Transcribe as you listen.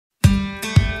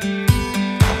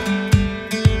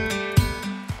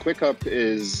Quiqup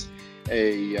is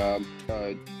a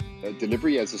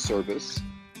delivery as a service,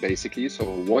 basically. So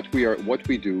what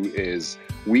we do is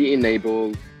we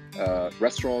enable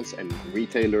restaurants and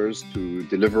retailers to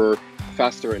deliver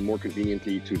faster and more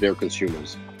conveniently to their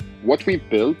consumers. What we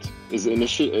built is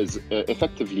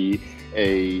effectively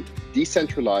a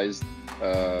decentralized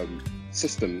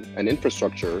system and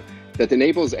infrastructure that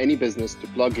enables any business to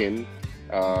plug in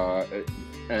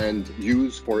and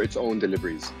use for its own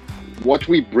deliveries. What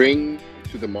we bring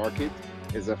to the market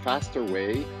is a faster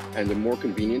way and a more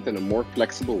convenient and a more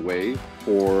flexible way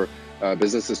for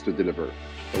businesses to deliver.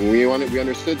 And we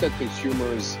understood that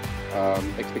consumers'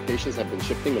 expectations have been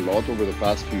shifting a lot over the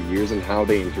past few years in how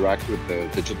they interact with the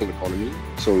digital economy.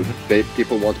 So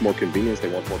people want more convenience, they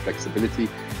want more flexibility,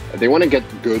 they want to get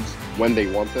goods when they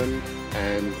want them,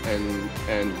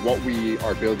 and what we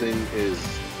are building is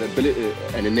the ability,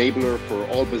 an enabler for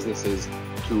all businesses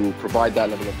to provide that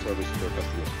level of service to their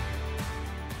customers.